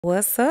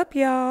What's up,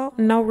 y'all?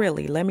 No,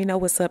 really, let me know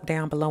what's up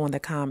down below in the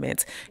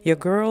comments. Your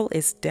girl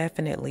is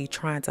definitely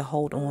trying to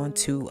hold on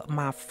to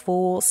my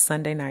full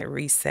Sunday night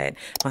reset.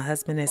 My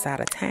husband is out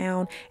of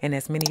town, and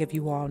as many of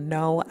you all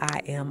know,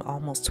 I am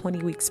almost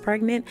 20 weeks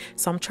pregnant,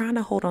 so I'm trying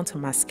to hold on to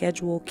my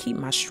schedule, keep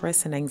my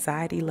stress and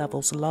anxiety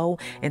levels low,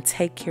 and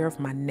take care of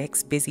my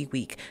next busy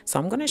week. So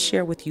I'm going to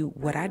share with you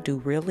what I do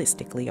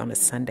realistically on a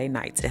Sunday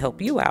night to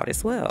help you out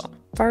as well.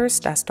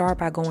 First, I start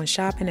by going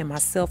shopping in my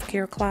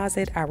self-care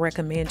closet. I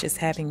recommend just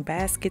having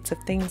baskets of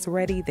things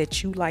ready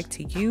that you like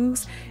to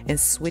use and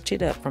switch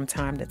it up from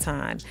time to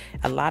time.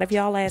 A lot of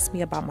y'all ask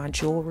me about my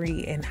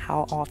jewelry and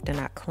how often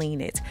I clean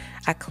it.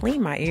 I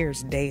clean my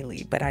ears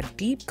daily, but I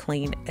deep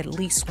clean at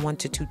least 1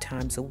 to 2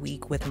 times a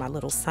week with my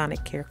little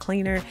Sonic Care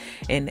cleaner.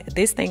 And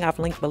this thing I've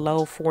linked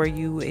below for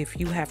you if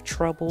you have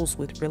troubles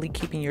with really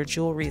keeping your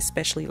jewelry,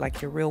 especially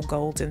like your real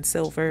golds and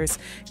silvers,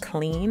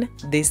 clean.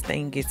 This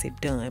thing gets it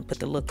done. Put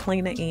the little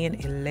cleaner in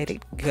and let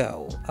it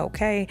go.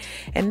 Okay,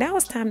 and now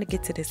it's time to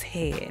get to this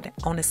head.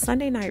 On a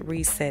Sunday night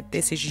reset,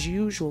 this is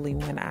usually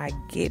when I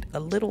get a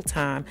little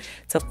time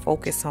to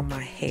focus on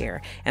my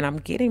hair, and I'm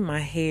getting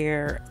my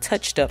hair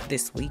touched up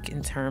this week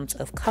in terms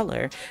of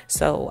color.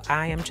 So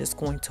I am just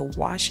going to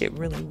wash it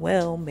really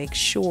well, make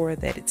sure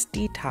that it's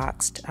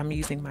detoxed. I'm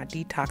using my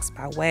Detox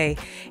by Way,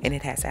 and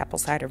it has apple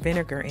cider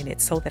vinegar in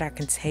it so that I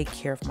can take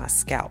care of my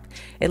scalp.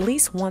 At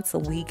least once a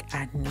week,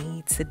 I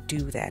need to do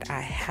that. I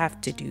have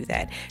to do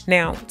that.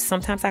 Now,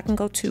 sometimes I can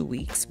go 2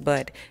 weeks,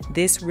 but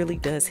this really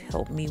does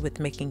help me with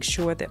making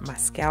sure that my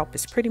scalp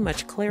is pretty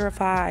much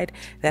clarified,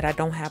 that I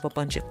don't have a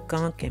bunch of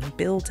gunk and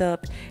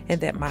buildup, and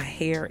that my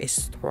hair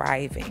is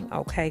thriving,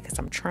 okay? Because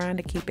I'm trying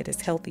to keep it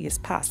as healthy as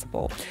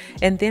possible.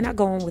 And then I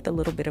go in with a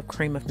little bit of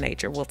Cream of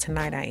Nature. Well,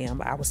 tonight I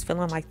am. I was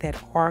feeling like that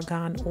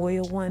argan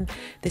oil one.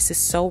 This is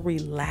so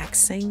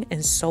relaxing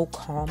and so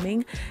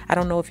calming. I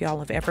don't know if y'all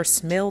have ever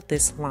smelled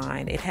this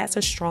line. It has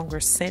a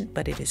stronger scent,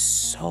 but it is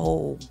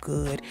so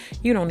good.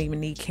 You don't even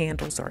need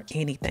candles or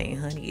anything,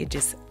 honey. It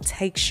just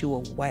takes you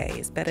away.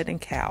 It's better than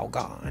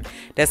Calgon.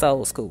 That's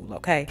old school,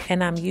 okay?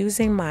 And I'm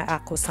using my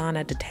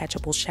Aquasana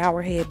detachable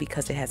shower head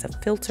because it has a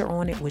filter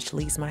on it, which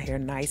leaves my hair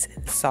nice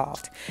and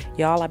soft.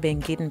 Y'all, I've been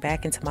getting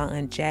back into my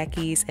Aunt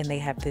Jackie's, and they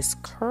have this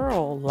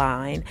curl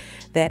line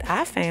that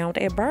I found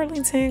at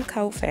Burlington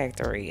Coat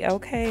Factory,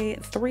 okay?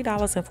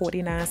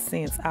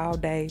 $3.49 all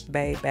day,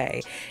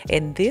 baby.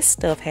 And this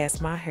stuff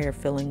has my hair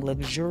feeling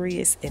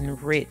luxurious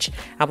and rich.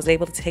 I was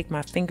able to take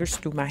my fingers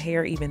through my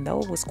hair, even though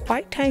it was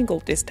quite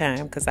tangled this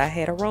time because I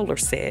had a roller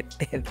set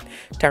that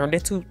turned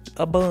into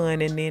a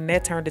bun, and then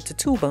that turned into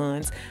 2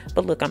 buns.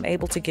 But look, I'm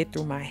able to get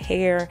through my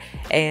hair,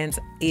 and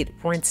it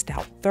rinsed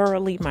out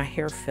thoroughly. My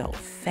hair felt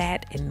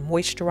fat and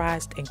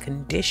moisturized and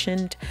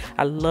conditioned.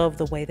 I love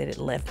the way that it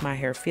left my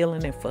hair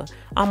feeling, and for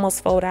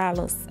almost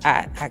 $4,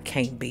 I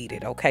can't beat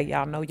it, okay?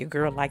 Y'all know your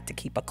girl like to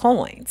keep her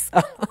coins.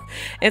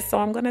 And so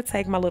I'm going to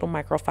take my little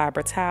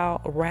microfiber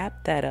towel,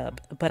 wrap that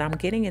up, but I'm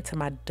getting into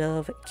my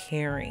Dove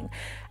Caring.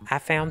 I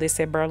found this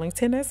at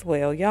Burlington as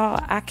well.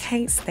 Y'all, I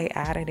can't stay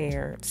out of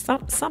there.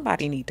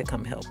 Somebody need to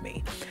come help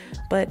me.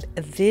 But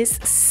this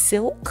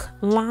silk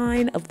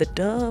line of the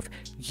Dove,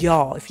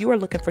 y'all, if you are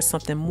looking for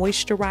something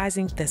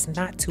moisturizing that's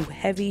not too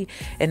heavy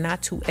and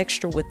not too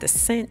extra with the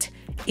scent,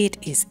 it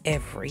is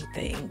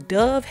everything.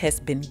 Dove has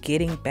been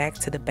getting back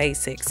to the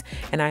basics,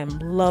 and I am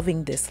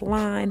loving this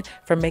line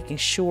for making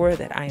sure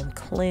that I am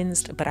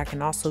cleansed, but I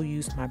can also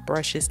use my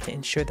brushes to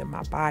ensure that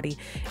my body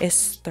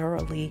is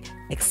thoroughly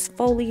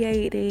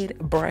exfoliated,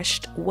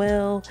 brushed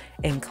well,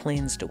 and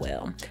cleansed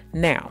well.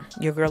 Now,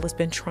 your girl has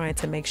been trying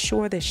to make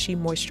sure that she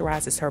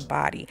moisturizes her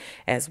body.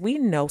 As we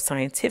know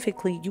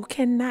scientifically, you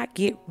cannot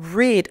get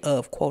rid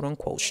of quote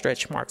unquote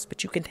stretch marks,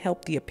 but you can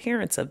help the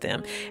appearance of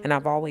them. And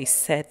I've always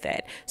said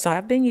that. So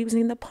I've been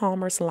using the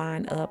Palmer's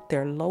line up,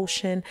 their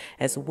lotion,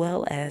 as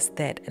well as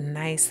that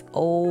nice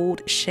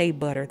old shea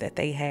butter that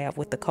they have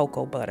with the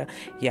cocoa butter.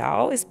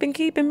 Y'all, it's been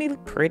keeping me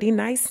pretty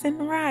nice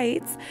and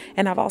right.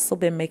 And I've also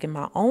been making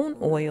my own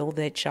oil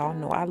that y'all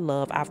know I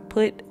love. I've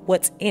put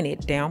what's in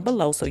it down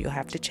below, so you'll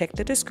have to check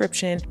the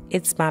description.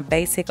 It's my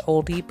basic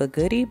oldie but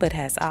goodie, but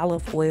has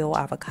olive oil,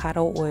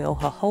 avocado oil,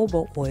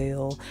 jojoba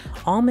oil,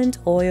 almond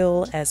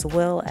oil, as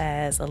well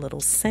as a little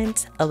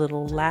scent, a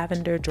little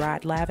lavender,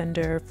 dried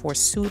lavender for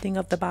soothing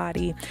of the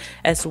body,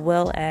 as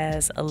well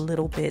as a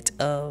little bit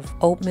of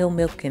oatmeal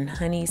milk and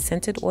honey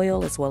scented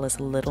oil, as well as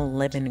a little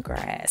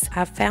lemongrass.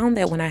 I found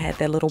that when I had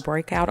that little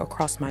breakout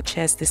across my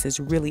chest, this has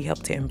really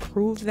helped to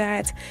improve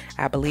that.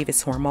 I believe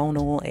it's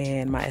hormonal,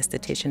 and my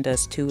esthetician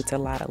does too. It's a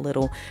lot of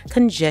little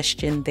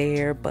congestion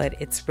there, but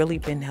it's really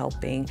been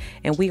helping.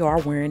 And we are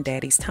wearing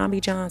daddy's Tommy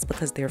Johns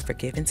because they're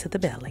forgiven to the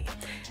belly.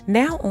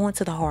 Now on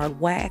to the hard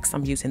wax.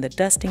 I'm using the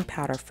dusting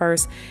powder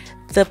first.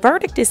 The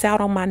verdict is out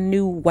on my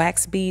new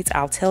wax beads.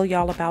 I'll tell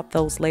y'all about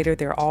those later.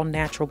 They're all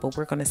natural, but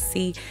we're going to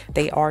see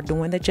they are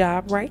doing the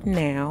job right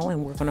now.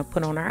 And we're going to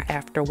put on our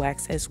after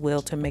wax as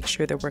well to make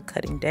sure that we're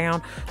cutting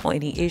down on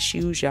any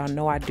issues. Y'all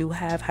know I do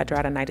have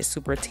hidradenitis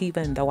suppurativa,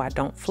 and though I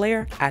don't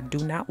flare, I do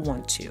not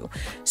want to.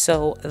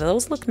 So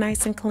those look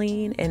nice and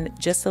clean, and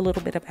just a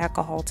little bit of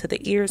alcohol to the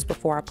ears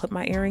before I put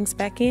my earrings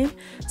back in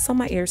so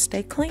my ears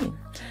stay clean.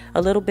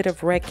 A little bit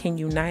of Red King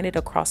United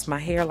across my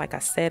hair. Like I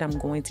said, I'm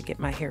going to get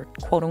my hair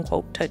quote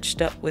unquote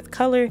touched up with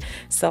color,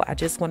 so I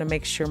just want to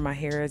make sure my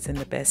hair is in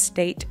the best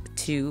state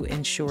to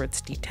ensure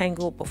it's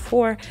detangled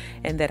before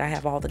and that I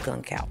have all the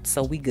gunk out,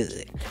 so we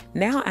good.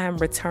 Now I'm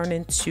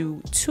returning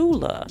to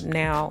Tula.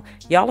 Now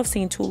y'all have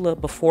seen Tula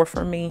before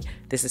from me.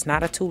 This is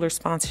not a Tula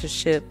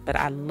sponsorship, but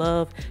I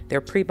love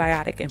their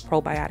prebiotic and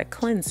probiotic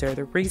cleanser.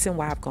 The reason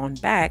why I've gone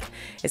back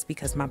is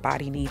because my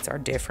body needs are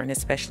different,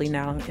 especially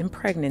now in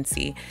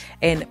pregnancy.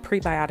 And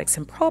prebiotics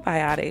and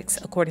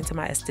probiotics, according to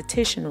my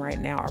esthetician right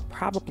now, are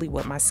probably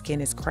what my skin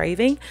is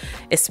craving,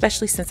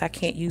 especially since I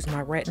can't use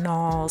my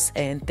retinols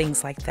and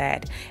things like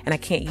that. And I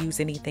can't use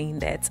anything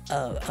that's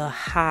a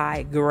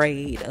high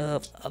grade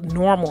of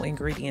normal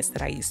ingredients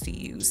that I used to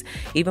use.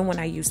 Even when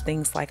I use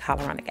things like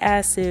hyaluronic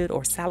acid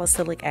or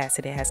salicylic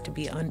acid, it has to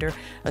be under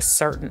a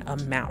certain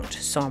amount.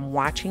 So I'm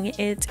watching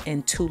it,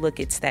 and Tula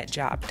gets that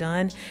job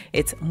done.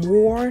 It's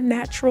more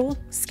natural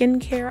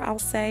skincare, I'll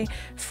say,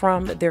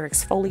 from their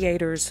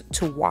exfoliators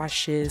to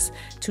washes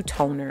to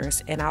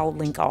toners, and I'll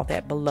link all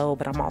that below.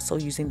 But I'm also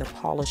using the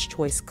Paula's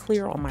Choice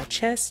Clear on my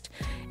chest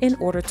in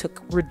order to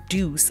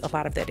reduce a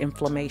lot of that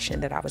inflammation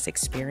that I was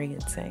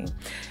experiencing.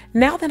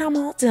 Now that I'm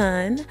all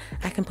done,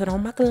 I can put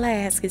on my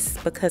glasses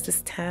because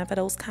it's time for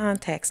those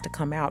contacts to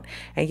come out.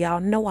 And y'all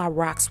know I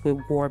rocks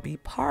with Warby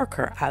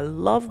Parker. I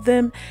love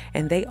them,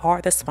 and they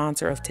are the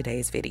sponsor of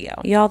today's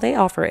video. Y'all, they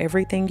offer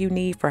everything you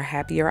need for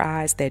happier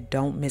eyes that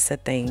don't miss a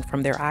thing,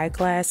 from their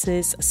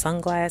eyeglasses,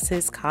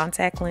 sunglasses,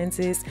 contact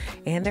lenses,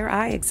 and their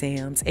eye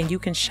exams. And you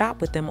can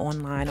shop with them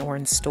online or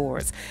in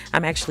stores.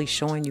 I'm actually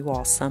showing you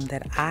all some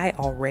that I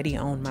already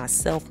own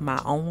myself.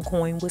 My own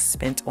coin was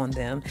spent on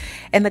them.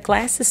 And the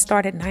glasses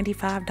start at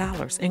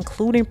 $95,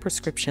 including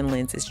prescription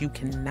lenses. You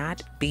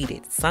cannot beat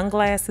it.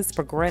 Sunglasses,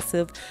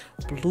 progressive,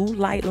 blue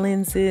light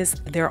lenses,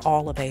 they're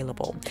all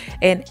available.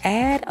 And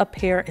add a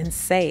pair and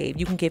save.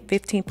 You can get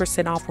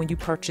 15% off when you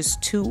purchase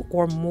 2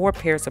 or more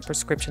pairs of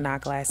prescription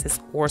eyeglasses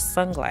or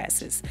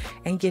sunglasses.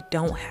 And you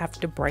don't have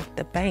to break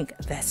the bank.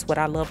 That's what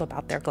I love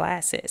about their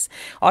glasses.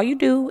 All you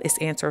do is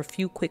answer a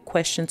few quick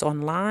questions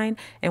online,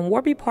 and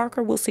Warby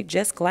Parker will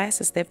suggest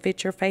glasses that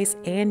fit your face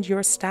and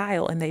your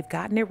style, and they've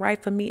gotten it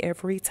right for me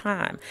every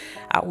time.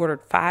 I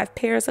ordered 5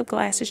 pairs of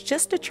glasses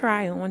just to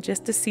try on,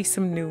 just to see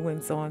some new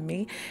ones on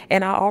me,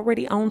 and I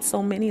already own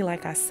so many,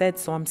 like I said,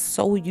 so I'm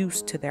so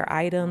used to their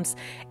items.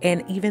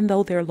 And even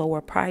though they're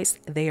lower priced,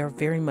 they are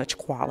very much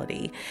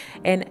quality.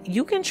 And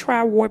you can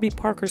try Warby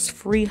Parker's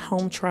free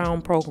home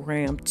try-on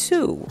program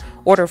too.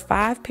 Order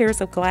 5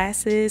 pairs of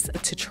glasses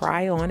to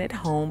try on at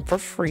home for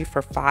free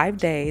for 5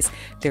 days.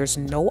 There's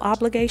no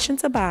obligation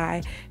to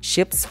buy,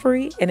 ships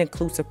free, and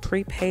includes a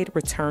prepaid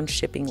return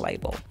shipping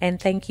label. And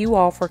thank you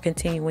all for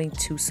continuing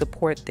to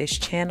support this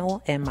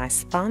channel and my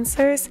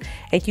sponsors.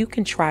 And you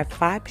can try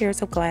 5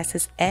 pairs of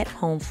glasses at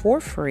home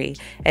for free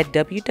at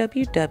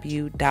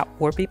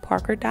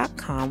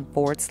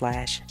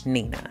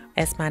www.warbyparker.com/Nina.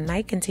 As my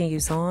night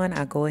continues on,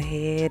 I go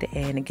ahead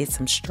and get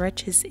some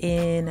stretches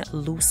in,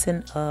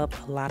 loosen up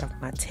a lot of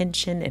my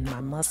tension in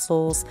my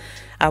muscles.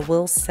 I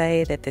will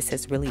say that this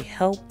has really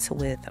helped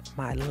with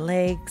my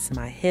legs,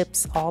 my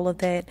hips, all of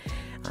that.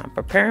 I'm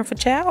preparing for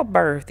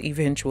childbirth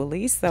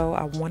eventually, so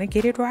I want to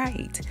get it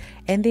right.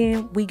 And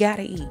then we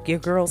gotta eat. Your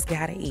girls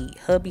gotta eat.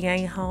 Hubby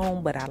ain't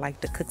home, but I like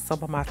to cook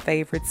some of my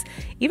favorites,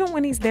 even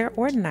when he's there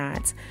or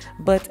not.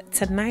 But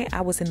tonight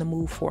I was in the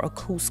mood for a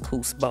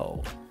couscous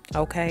bowl.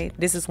 Okay,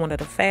 this is one of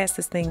the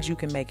fastest things you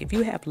can make. If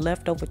you have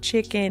leftover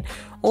chicken,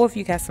 or if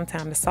you got some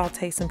time to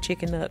saute some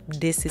chicken up,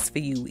 this is for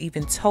you.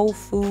 Even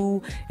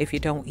tofu, if you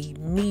don't eat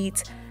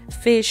meat,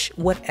 fish,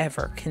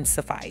 whatever can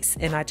suffice.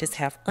 And I just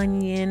have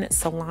onion,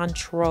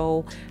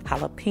 cilantro,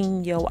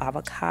 jalapeno,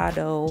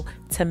 avocado,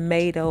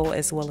 tomato,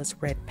 as well as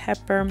red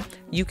pepper.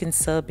 You can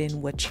sub in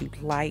what you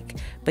like,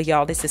 but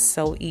y'all, this is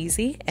so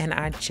easy. And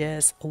I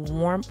just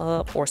warm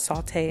up or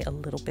saute a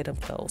little bit of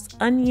those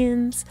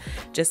onions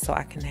just so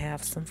I can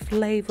have some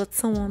flavor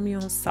to them, you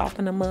know,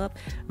 soften them up.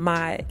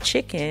 My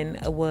chicken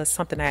was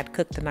something I had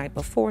cooked the night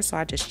before, so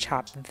I just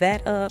chopped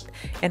that up,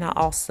 and I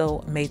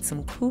also made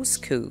some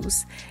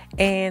couscous,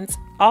 and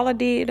all I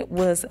did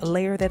was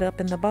layer that up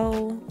in the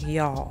bowl.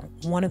 Y'all,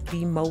 one of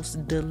the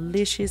most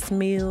delicious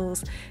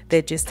meals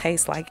that just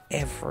tastes like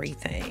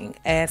everything.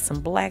 Add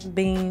some black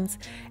beans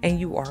and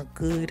you are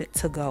good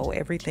to go.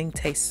 Everything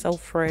tastes so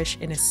fresh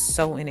and it's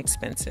so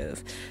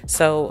inexpensive.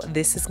 So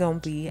this is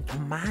going to be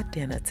my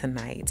dinner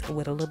tonight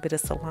with a little bit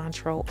of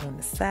cilantro on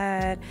the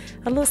side,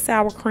 a little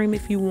sour cream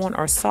if you want,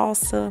 or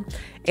salsa.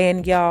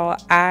 And y'all,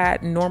 I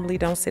normally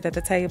don't sit at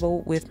the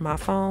table with my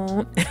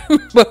phone,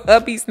 but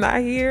hubby's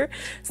not here,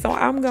 so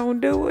I'm gonna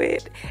do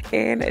it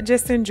and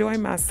just enjoy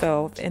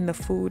myself. And the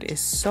food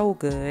is so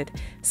good,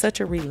 such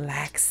a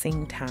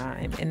relaxing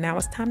time. And now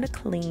it's time to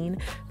clean,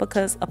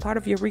 because a part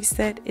of your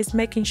reset is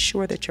making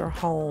sure that your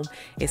home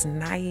is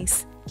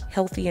nice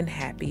healthy and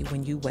happy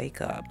when you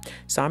wake up.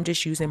 So I'm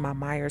just using my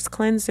Myers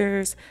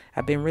cleansers.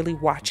 I've been really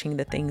watching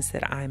the things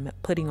that I'm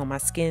putting on my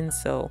skin,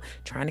 so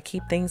trying to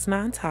keep things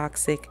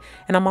non-toxic.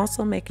 And I'm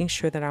also making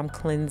sure that I'm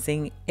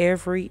cleansing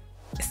every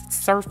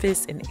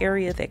surface and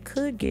area that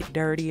could get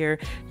dirtier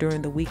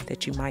during the week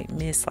that you might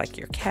miss, like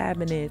your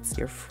cabinets,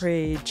 your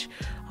fridge,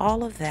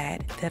 all of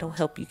that. That'll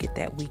help you get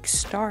that week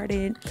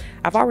started.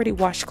 I've already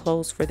washed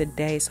clothes for the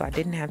day, so I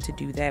didn't have to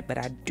do that, but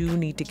I do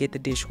need to get the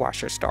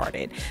dishwasher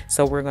started.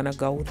 So we're gonna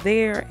go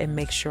there and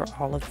make sure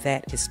all of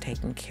that is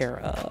taken care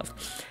of.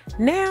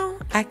 Now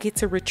I get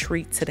to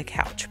retreat to the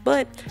couch,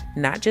 but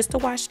not just to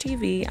watch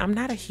TV. I'm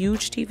not a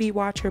huge TV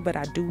watcher, but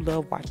I do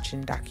love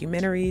watching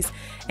documentaries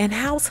and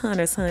house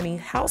hunters, honey.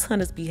 House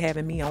hunters be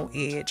having me on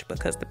edge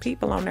because the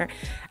people on there,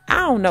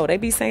 I don't know, they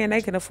be saying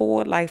they can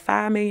afford like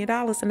 $5 million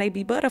and they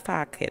be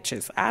butterfly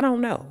catchers. I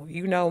don't know.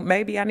 You know,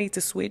 maybe I need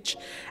to switch.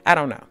 I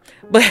don't know.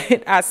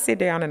 But I sit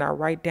down and I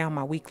write down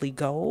my weekly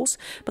goals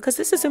because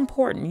this is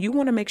important. You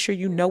want to make sure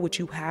you know what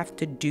you have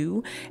to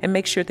do and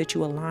make sure that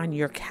you align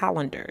your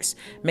calendars.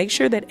 Make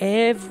sure that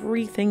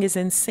everything is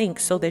in sync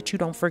so that you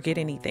don't forget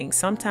anything.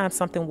 Sometimes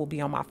something will be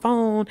on my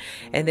phone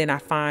and then I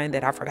find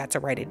that I forgot to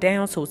write it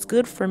down. So it's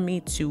good for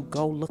me to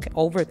go look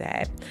over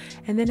that.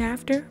 And then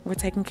after, we're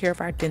taking care of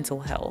our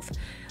dental health.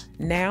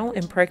 Now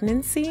in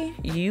pregnancy,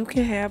 you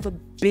can have a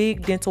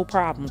big dental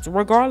problems.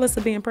 Regardless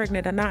of being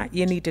pregnant or not,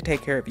 you need to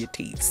take care of your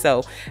teeth.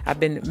 So I've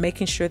been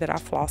making sure that I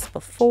floss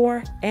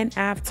before and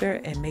after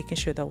and making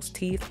sure those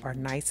teeth are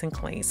nice and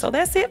clean. So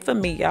that's it for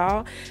me,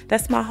 y'all.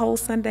 That's my whole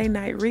Sunday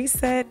night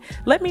reset.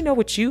 Let me know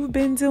what you've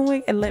been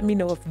doing and let me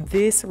know if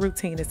this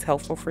routine is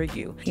helpful for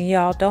you.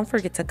 Y'all, don't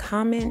forget to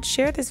comment,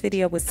 share this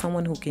video with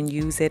someone who can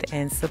use it,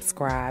 and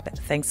subscribe.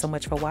 Thanks so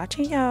much for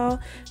watching, y'all.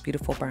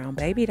 Beautiful brown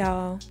baby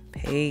doll.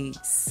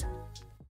 Peace.